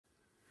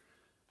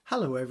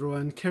Hello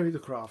everyone, Ceri the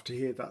Crafter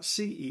here, that's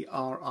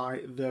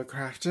C-E-R-I the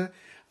Crafter,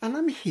 and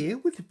I'm here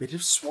with a bit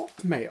of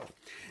swap mail.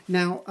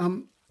 Now,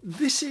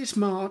 this is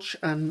March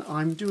and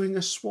I'm doing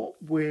a swap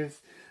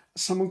with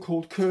someone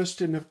called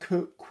Kirsten of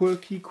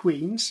Quirky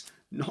Queens,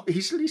 not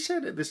easily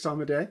said at this time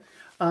of day,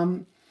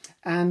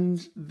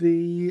 and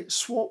the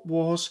swap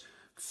was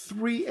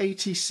 3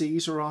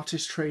 ATCs or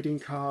artist trading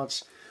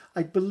cards.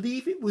 I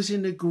believe it was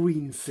in a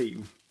green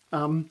theme.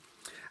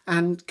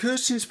 And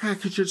Kirsten's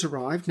package has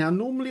arrived. Now,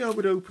 normally I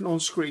would open on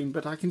screen,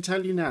 but I can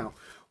tell you now,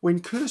 when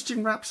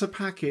Kirsten wraps a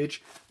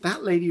package,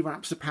 that lady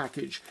wraps a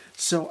package.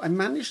 So I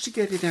managed to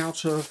get it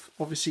out of,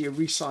 obviously, a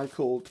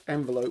recycled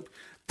envelope,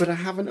 but I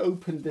haven't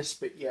opened this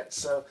bit yet.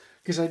 So,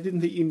 because I didn't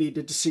think you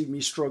needed to see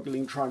me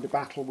struggling trying to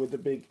battle with the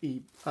big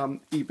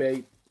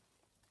eBay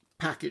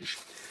package.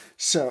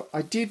 So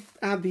I did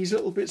add these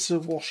little bits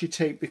of washi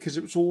tape because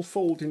it was all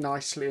folding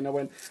nicely, and I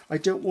went, I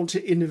don't want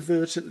to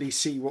inadvertently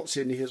see what's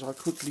in here, so I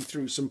quickly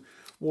threw some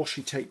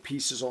washi tape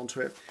pieces onto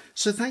it.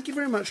 So thank you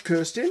very much,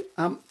 Kirsten.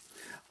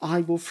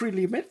 I will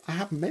freely admit I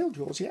haven't mailed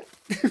yours yet.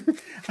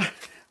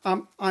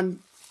 I'm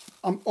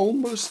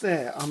almost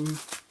there.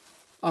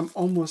 I'm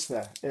almost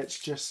there. It's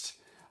just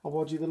I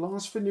want to do the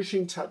last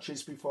finishing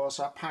touches before I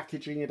start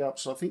packaging it up.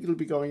 So I think it'll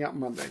be going up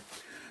Monday.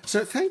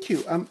 So thank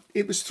you.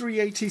 It was 3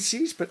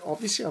 ATCs, but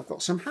obviously I've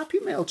got some happy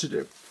mail to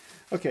do.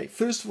 Okay,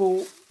 first of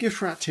all,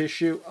 gift wrap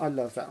tissue. I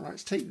love that. Right,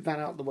 let's take that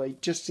out of the way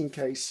just in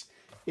case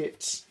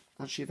it's...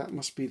 Actually, that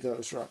must be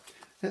those, right?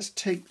 Let's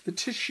take the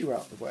tissue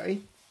out of the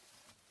way.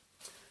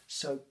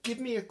 So give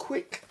me a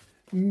quick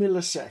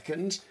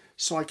millisecond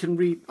so I can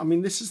read. I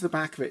mean, this is the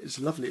back of it. It's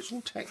lovely. It's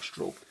all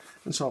textural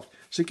and soft.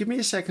 So give me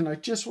a second. I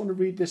just want to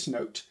read this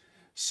note.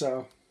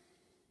 So...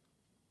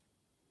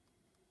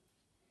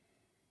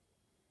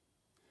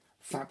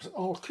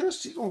 Oh,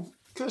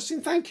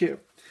 Kirsten, thank you.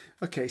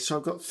 Okay, so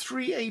I've got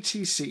 3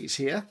 ATCs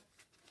here.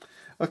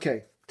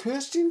 Okay,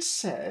 Kirsten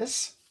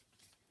says,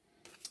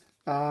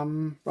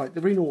 right,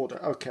 they're in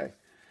order. Okay.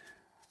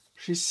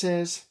 She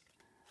says,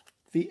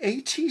 the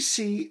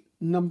ATC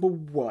number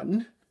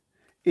 1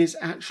 is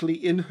actually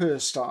in her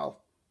style.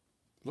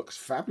 Looks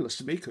fabulous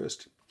to me,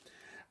 Kirsten.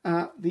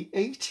 The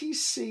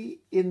ATC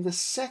in the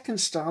second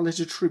style is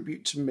a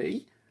tribute to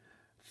me.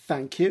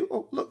 Thank you.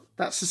 Oh, look,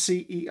 that's a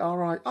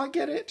C-E-R-I. I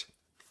get it.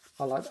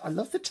 I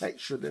love the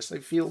texture of this. They're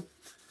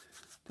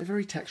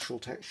very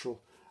textural.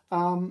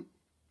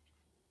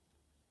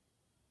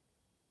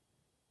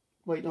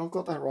 Wait, no, I've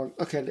got that wrong.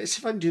 Okay, let's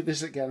see if I can do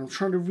this again. I'm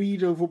trying to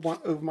read over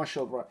my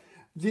shoulder. Right.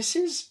 This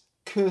is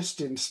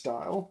Kirsten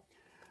style.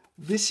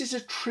 This is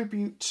a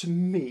tribute to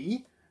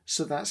me.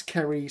 So that's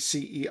Ceri,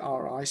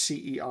 C-E-R-I,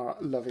 C-E-R,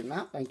 loving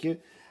that. Thank you.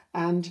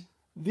 And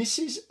this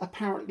is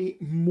apparently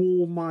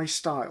more my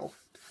style.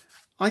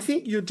 I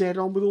think you're dead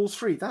on with all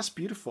 3. That's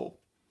beautiful.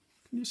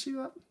 Can you see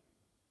that?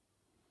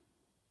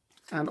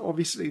 And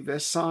obviously they're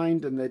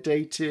signed and they're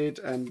dated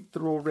and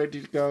they're all ready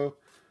to go.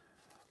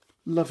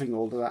 Loving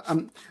all of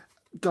that.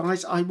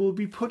 Guys, I will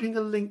be putting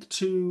a link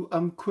to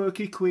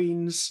Quirky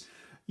Queen's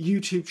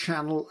YouTube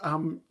channel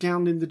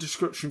down in the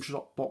description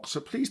box.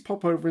 So please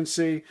pop over and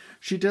see.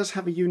 She does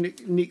have a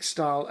unique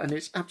style and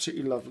it's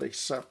absolutely lovely.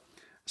 So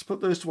let's put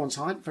those to one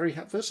side.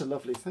 Those are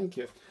lovely. Thank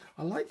you.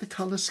 I like the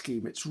colour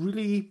scheme. It's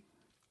really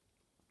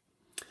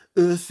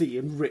earthy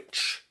and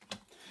rich.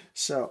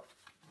 So,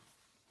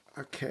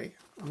 okay.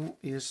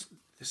 Is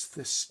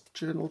this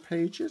journal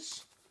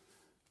pages?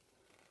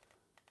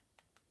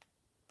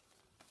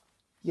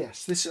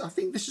 Yes, I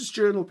think this is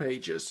journal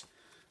pages.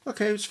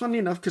 Okay, it's funny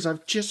enough because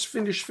I've just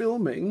finished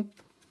filming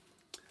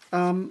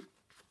the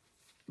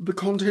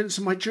contents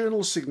of my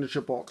journal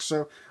signature box,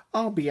 so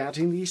I'll be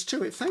adding these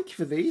to it. Thank you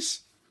for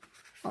these.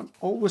 I'm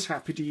always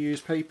happy to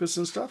use papers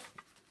and stuff.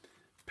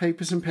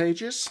 Papers and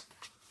pages.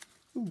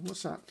 Ooh,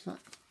 what's that?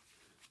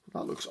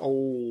 That looks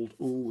old.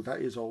 Ooh,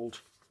 that is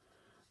old.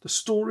 The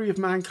Story of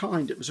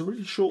Mankind. It was a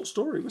really short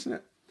story, wasn't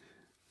it?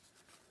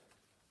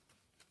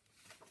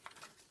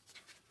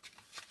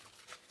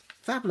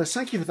 Fabulous.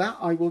 Thank you for that.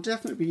 I will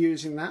definitely be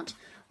using that.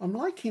 I'm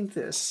liking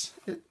this.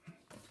 I'm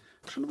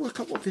trying to work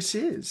out what this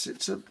is.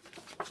 It's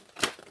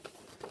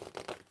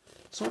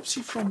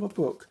obviously from a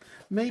book.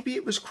 Maybe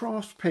it was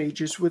craft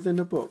pages within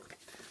a book.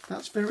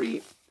 That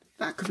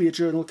could be a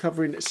journal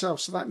cover in itself.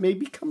 So that may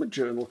become a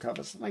journal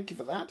cover. So thank you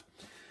for that.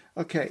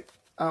 Okay.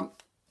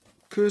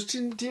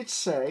 Kirsten did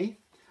say,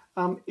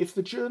 if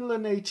the journal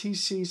and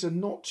ATCs are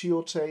not to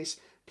your taste,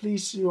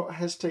 please do not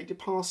hesitate to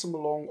pass them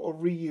along or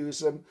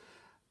reuse them.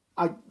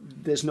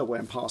 There's no way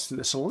I'm passing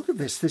this on. Look at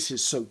this. This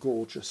is so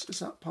gorgeous. Is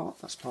that part?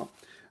 That's part.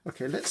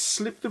 Okay, let's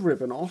slip the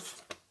ribbon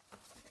off.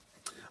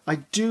 I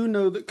do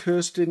know that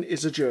Kirsten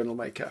is a journal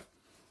maker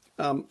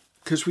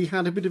because we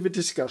had a bit of a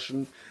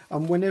discussion.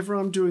 And whenever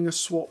I'm doing a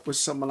swap with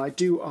someone, I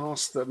do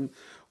ask them,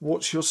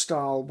 what's your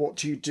style? What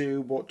do you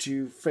do? What do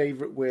you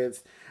favourite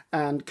with?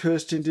 And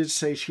Kirsten did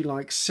say she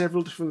likes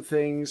several different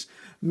things,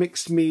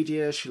 mixed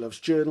media, she loves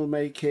journal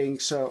making,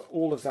 so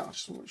all of that. I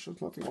just want to make sure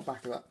there's nothing on the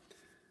back of that.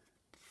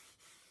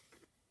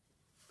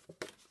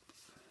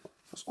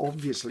 That's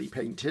obviously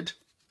painted,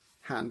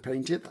 hand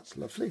painted, that's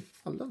lovely.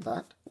 I love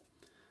that.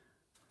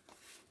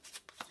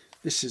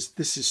 This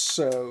is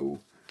so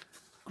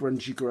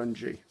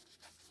grungy.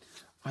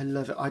 I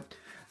love it.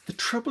 The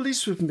trouble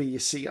is with me, you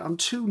see, I'm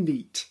too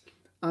neat.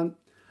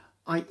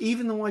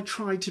 Even though I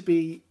try to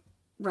be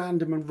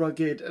random and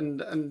rugged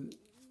and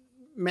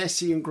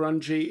messy and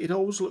grungy, it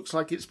always looks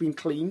like it's been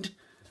cleaned.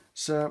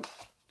 So,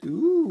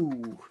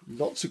 ooh,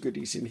 lots of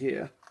goodies in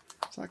here.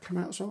 Does that come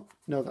out as well?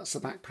 No, that's the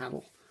back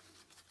panel.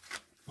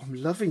 I'm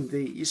loving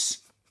these.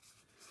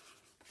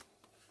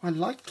 I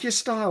like your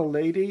style,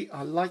 lady.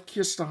 I like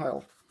your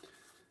style.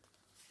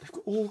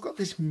 They've all got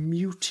this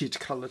muted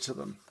colour to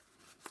them.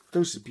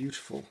 Those are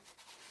beautiful.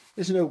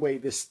 There's no way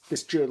this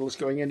journal is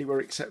going anywhere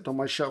except on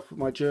my shelf with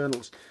my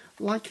journals.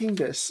 Liking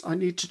this, I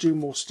need to do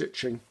more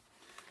stitching.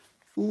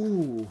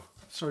 Ooh,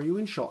 sorry, you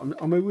in shot? I'm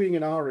oohing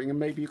and ahhing and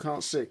maybe you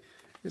can't see.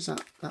 Is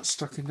that's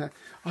stuck in there?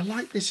 I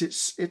like this.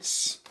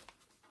 It's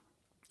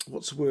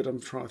what's the word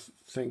I'm trying to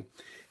think?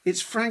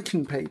 It's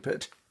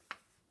frankenpapered.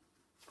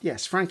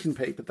 Yes,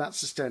 frankenpapered.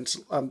 That's the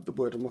stencil. The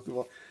word I'm looking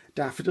for.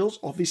 Daffodils,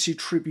 obviously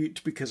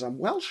tribute because I'm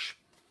Welsh.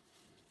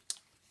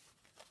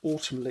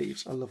 Autumn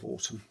leaves. I love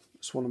autumn.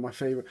 It's one of my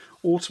favourite.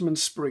 Autumn and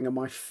spring are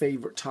my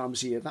favourite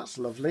times of year. That's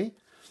lovely.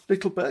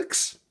 Little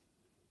bugs.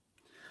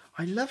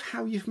 I love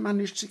how you've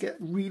managed to get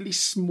really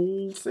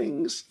small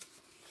things.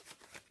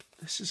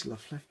 This is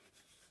lovely.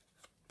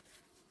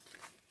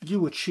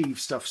 You achieve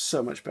stuff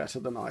so much better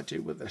than I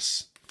do with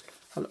this.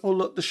 Oh,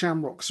 look, the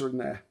shamrocks are in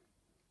there.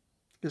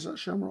 Is that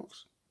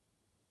shamrocks?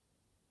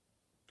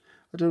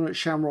 I don't know if it's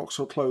shamrocks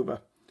or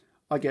clover.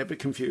 I get a bit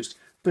confused.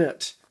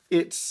 But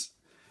it's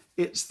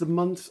the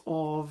month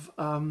of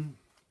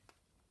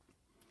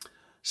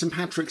St.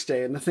 Patrick's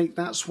Day, and I think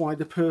that's why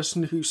the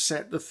person who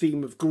set the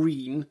theme of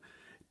green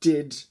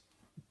did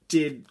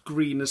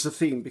green as a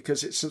theme,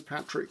 because it's St.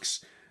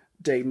 Patrick's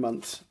Day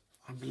month.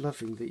 I'm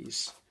loving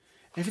these.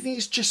 Everything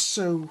is just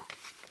so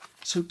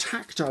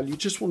tactile. You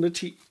just want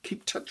to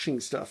keep touching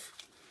stuff.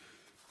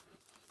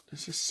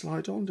 Does this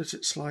slide on? Does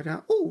it slide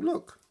out? Oh,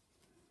 look.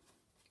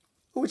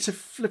 Oh, it's a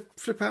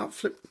flip out.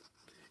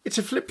 It's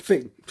a flip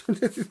thing.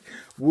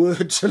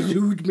 Words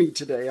elude me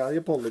today. I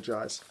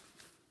apologise.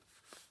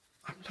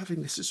 I'm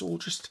loving this. It's all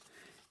just,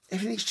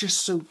 everything's just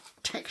so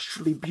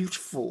texturally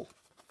beautiful.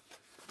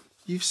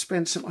 You've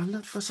spent some, I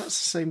love this.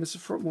 That's the same as the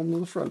front one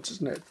on the front,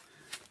 isn't it?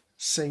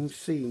 Same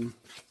theme.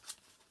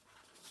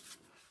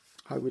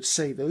 I would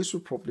say those were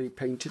probably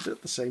painted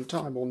at the same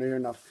time or near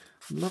enough.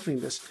 I'm loving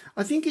this.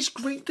 I think it's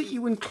great that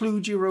you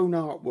include your own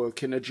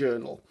artwork in a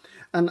journal.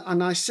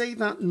 And I say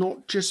that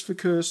not just for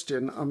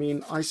Kirsten. I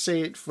mean, I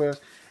say it for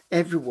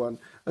everyone.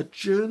 A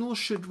journal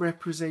should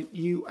represent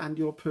you and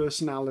your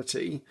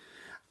personality.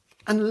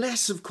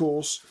 Unless, of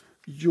course,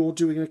 you're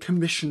doing a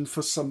commission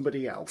for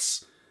somebody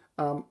else.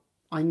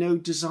 I know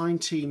design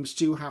teams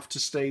do have to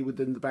stay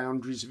within the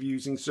boundaries of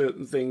using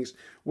certain things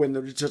when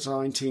they're a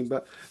design team,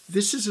 but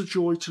this is a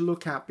joy to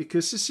look at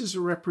because this is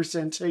a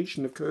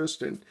representation of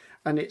Kirsten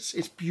and it's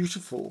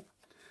beautiful.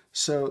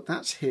 So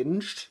that's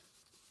hinged.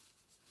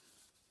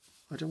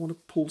 I don't want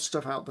to pull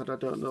stuff out that I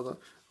don't know.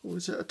 Or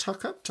is it a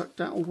tuck up, tuck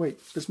down? Oh wait,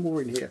 there's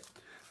more in here.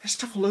 There's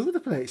stuff all over the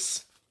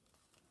place.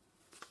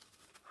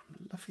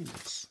 I'm loving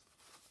this.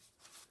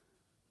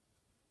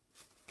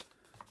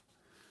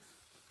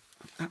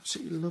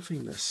 Absolutely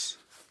loving this.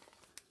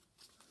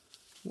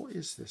 What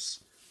is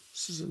this?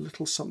 This is a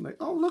little something.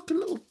 Oh, look, a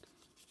little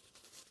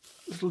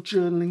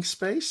journaling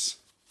space.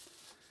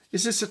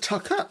 Is this a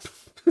tuck up?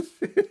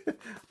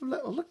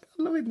 Look,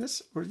 I'm loving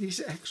this. Or are these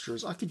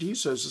extras? I could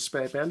use those as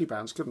spare belly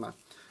bands, couldn't I?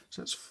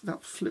 So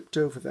that flipped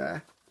over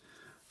there.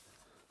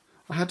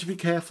 I had to be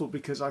careful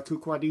because I could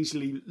quite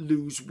easily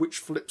lose which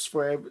flops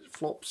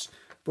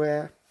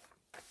where.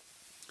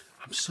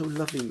 I'm so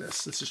loving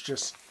this. This is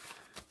just.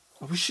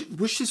 I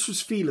wish this was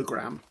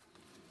filogram.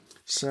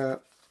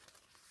 So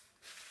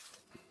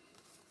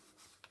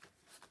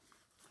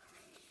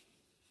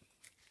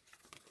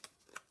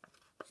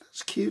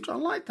that's cute. I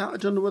like that. I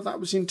don't know whether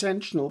that was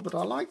intentional, but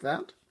I like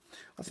that.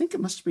 I think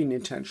it must have been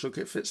intentional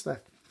because it fits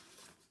there.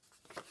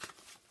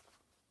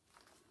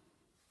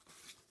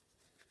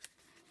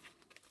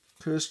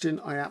 Kirsten,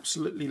 I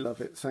absolutely love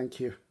it. Thank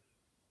you.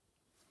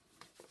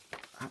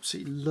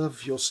 Absolutely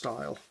love your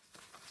style.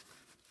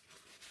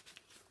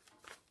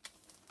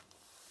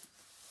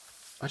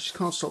 I just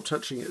can't stop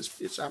touching it.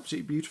 It's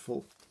absolutely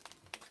beautiful.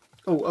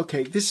 Oh,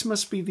 okay. This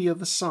must be the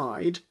other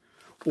side,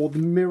 or the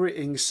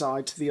mirroring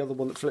side to the other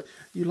one that flipped.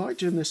 You like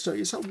doing this, don't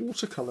you? Is that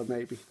watercolour,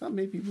 maybe? That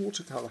may be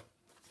watercolour.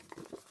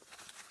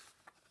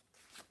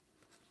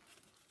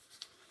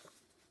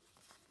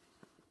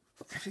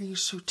 Everything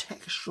is so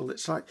textural.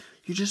 It's like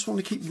you just want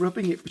to keep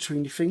rubbing it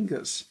between your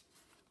fingers.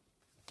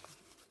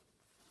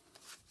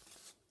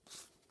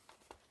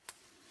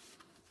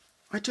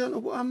 I don't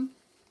know.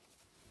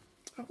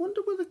 I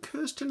wonder whether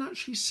Kirsten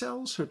actually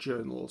sells her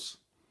journals.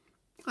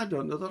 I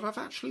don't know that I've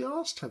actually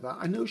asked her that.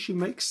 I know she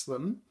makes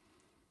them.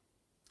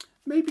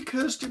 maybe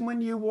Kirsten,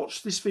 when you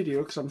watch this video,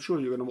 because I'm sure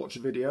you're going to watch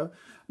a video,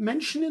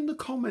 mention in the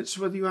comments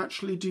whether you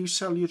actually do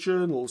sell your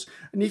journals.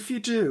 And if you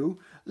do,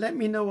 let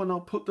me know and I'll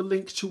put the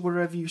link to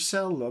wherever you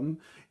sell them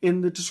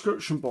in the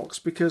description box,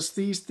 because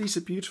these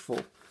are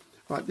beautiful.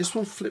 Right, this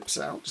one flips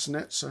out, doesn't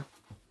it? So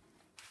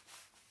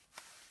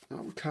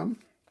that will come.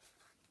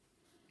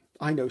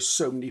 I know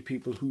so many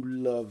people who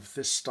love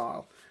this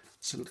style.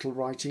 It's a little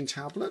writing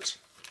tablet.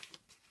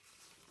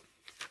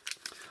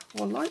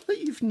 Oh, I like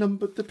that you've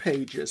numbered the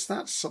pages.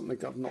 That's something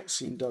I've not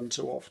seen done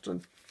too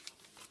often.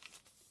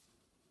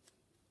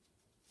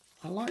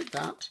 I like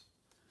that.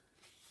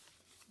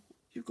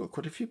 You've got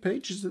quite a few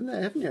pages in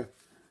there, haven't you?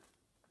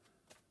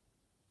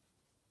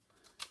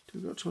 Do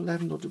we go up to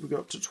 11 or do we go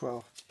up to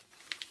 12?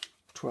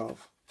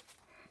 12.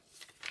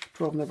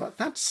 12 never.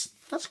 That's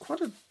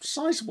quite a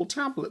sizable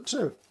tablet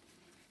too.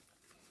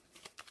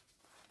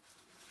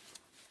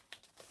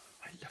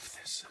 I love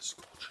this. It's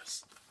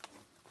gorgeous.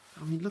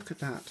 I mean, look at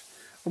that.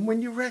 And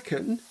when you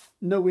reckon,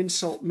 no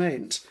insult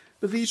meant,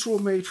 but these were all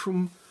made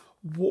from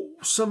what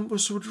some of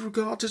us would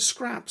regard as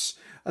scraps,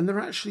 and they're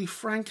actually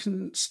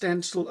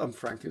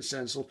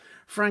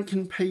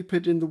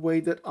franken-papered in the way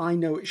that I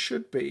know it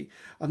should be,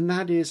 and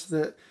that is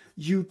that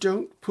you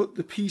don't put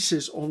the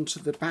pieces onto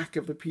the back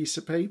of a piece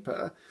of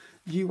paper.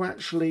 You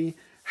actually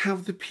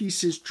have the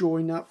pieces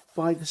join up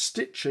by the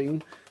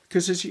stitching,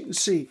 because as you can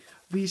see,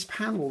 these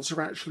panels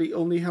are actually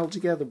only held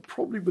together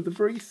probably with a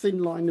very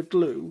thin line of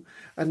glue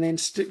and then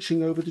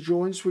stitching over the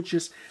joins, which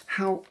is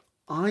how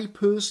I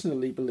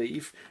personally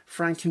believe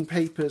franken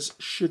papers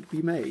should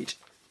be made.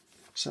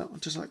 So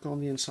does that go on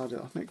the inside?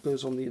 I think it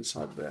goes on the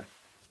inside there.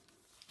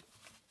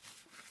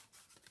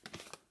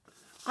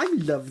 I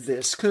love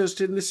this,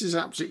 Kirsten. This is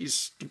absolutely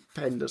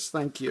stupendous.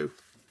 Thank you.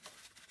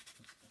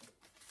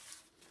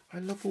 I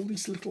love all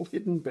these little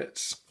hidden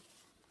bits.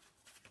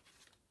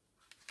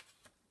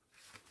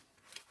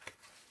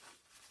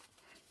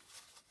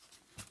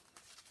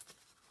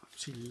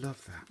 Absolutely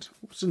love that.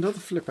 What's another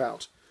flip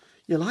out?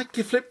 You like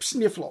your flips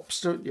and your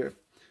flops, don't you?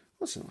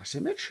 That's a nice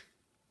image.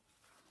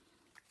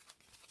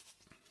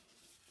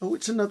 Oh,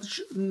 it's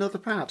another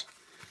pad.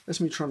 Let's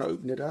me try to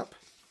open it up.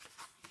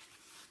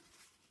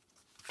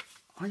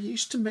 I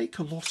used to make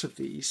a lot of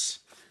these.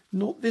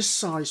 Not this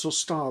size or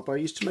style, but I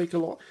used to make a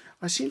lot.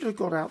 I seem to have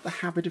got out the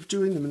habit of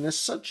doing them, and there's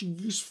such a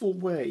useful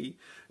way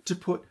to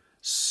put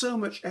so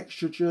much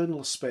extra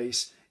journal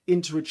space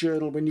into a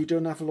journal when you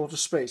don't have a lot of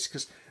space.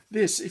 Because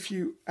this, if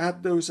you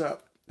add those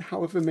up,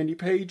 however many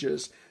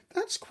pages,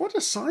 that's quite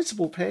a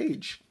sizable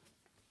page.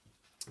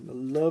 And a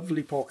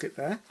lovely pocket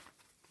there.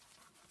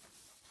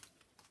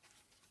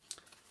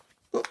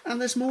 Oh, and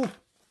there's more.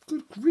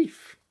 Good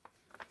grief.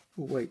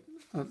 Oh, wait.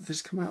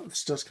 This come out.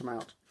 This does come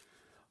out.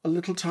 A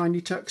little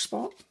tiny tuck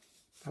spot.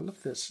 I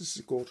love this. This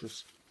is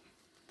gorgeous.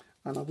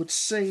 And I would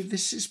say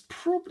this is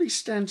probably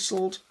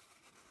stenciled.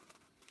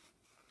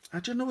 I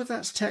don't know whether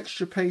that's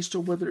texture paste or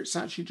whether it's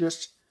actually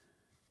just...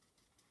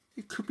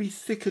 It could be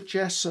thicker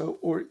gesso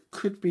or it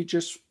could be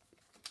just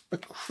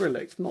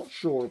acrylic. Not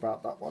sure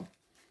about that one.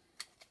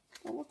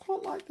 Oh, I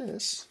quite like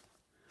this.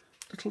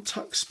 Little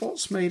tuck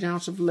spots made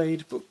out of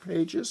laid book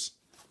pages.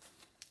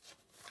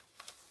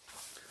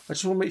 I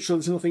just want to make sure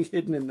there's nothing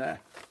hidden in there.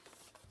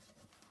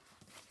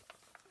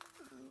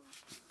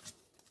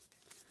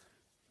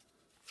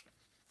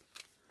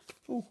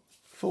 Oh,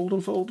 fold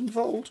and fold and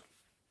fold.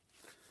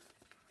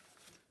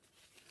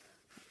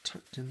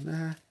 Tucked in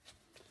there.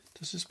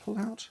 Does this pull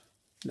out?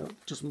 No,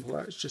 it doesn't pull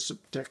out. It's just a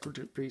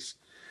decorative piece.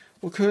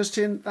 Well,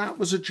 Kirsten, that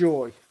was a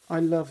joy. I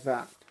love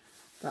that.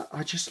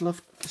 I just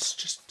love, it's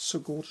just so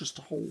gorgeous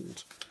to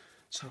hold.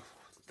 So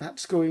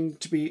that's going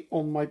to be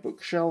on my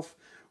bookshelf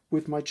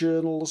with my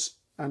journals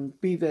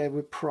and be there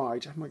with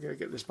pride. How am I going to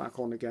get this back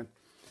on again?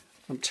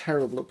 I'm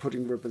terrible at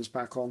putting ribbons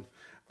back on.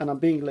 And I'm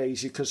being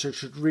lazy because I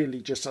should really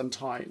just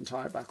untie it and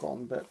tie it back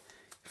on. But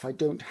if I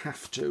don't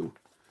have to,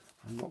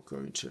 I'm not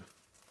going to.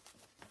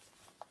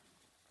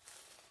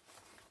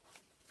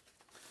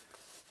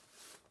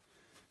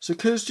 So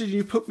Kirsten,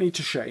 you put me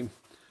to shame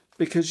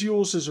because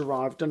yours has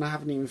arrived and I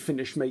haven't even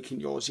finished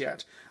making yours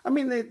yet. I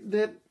mean,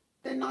 they're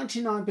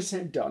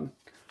 99% done,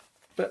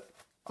 but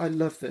I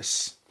love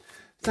this.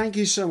 Thank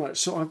you so much.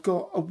 So I've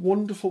got a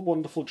wonderful,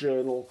 wonderful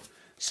journal,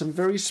 some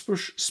very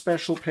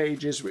special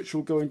pages which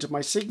will go into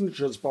my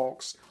signatures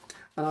box,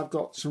 and I've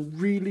got some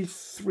really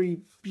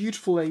 3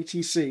 beautiful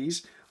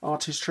ATCs,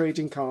 artist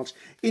trading cards,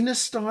 in a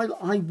style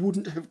I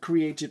wouldn't have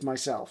created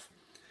myself.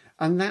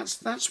 And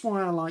that's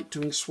why I like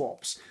doing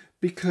swaps,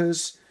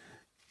 because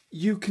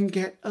you can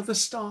get other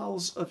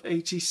styles of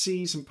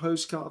ATCs and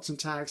postcards and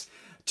tags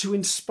to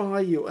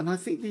inspire you. And I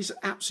think these are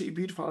absolutely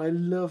beautiful. I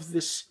love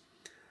this.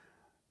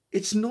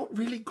 It's not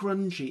really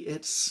grungy.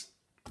 It's,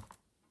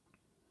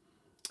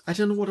 I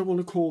don't know what I want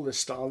to call this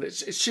style.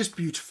 It's just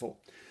beautiful.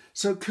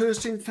 So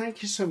Kirsten,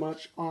 thank you so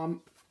much.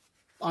 I'm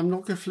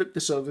not going to flip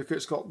this over because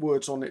it's got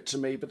words on it to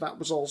me, but that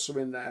was also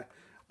in there.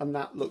 And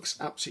that looks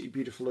absolutely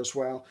beautiful as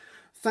well.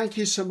 Thank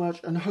you so much,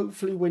 and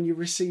hopefully when you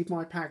receive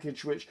my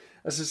package, which,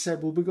 as I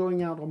said, will be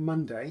going out on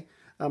Monday,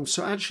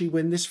 So actually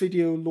when this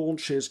video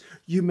launches,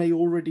 you may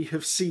already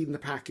have seen the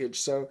package.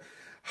 So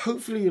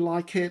hopefully you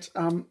like it.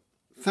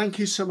 Thank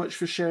you so much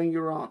for sharing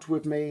your art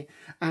with me,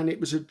 and it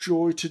was a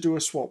joy to do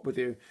a swap with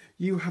you.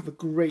 You have a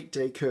great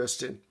day,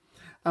 Kirsten.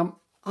 I'm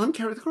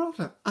Ceri the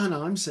Crafter, and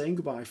I'm saying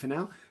goodbye for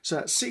now. So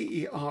that's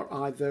Ceri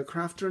the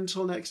Crafter.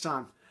 Until next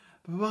time.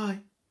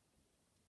 Bye-bye.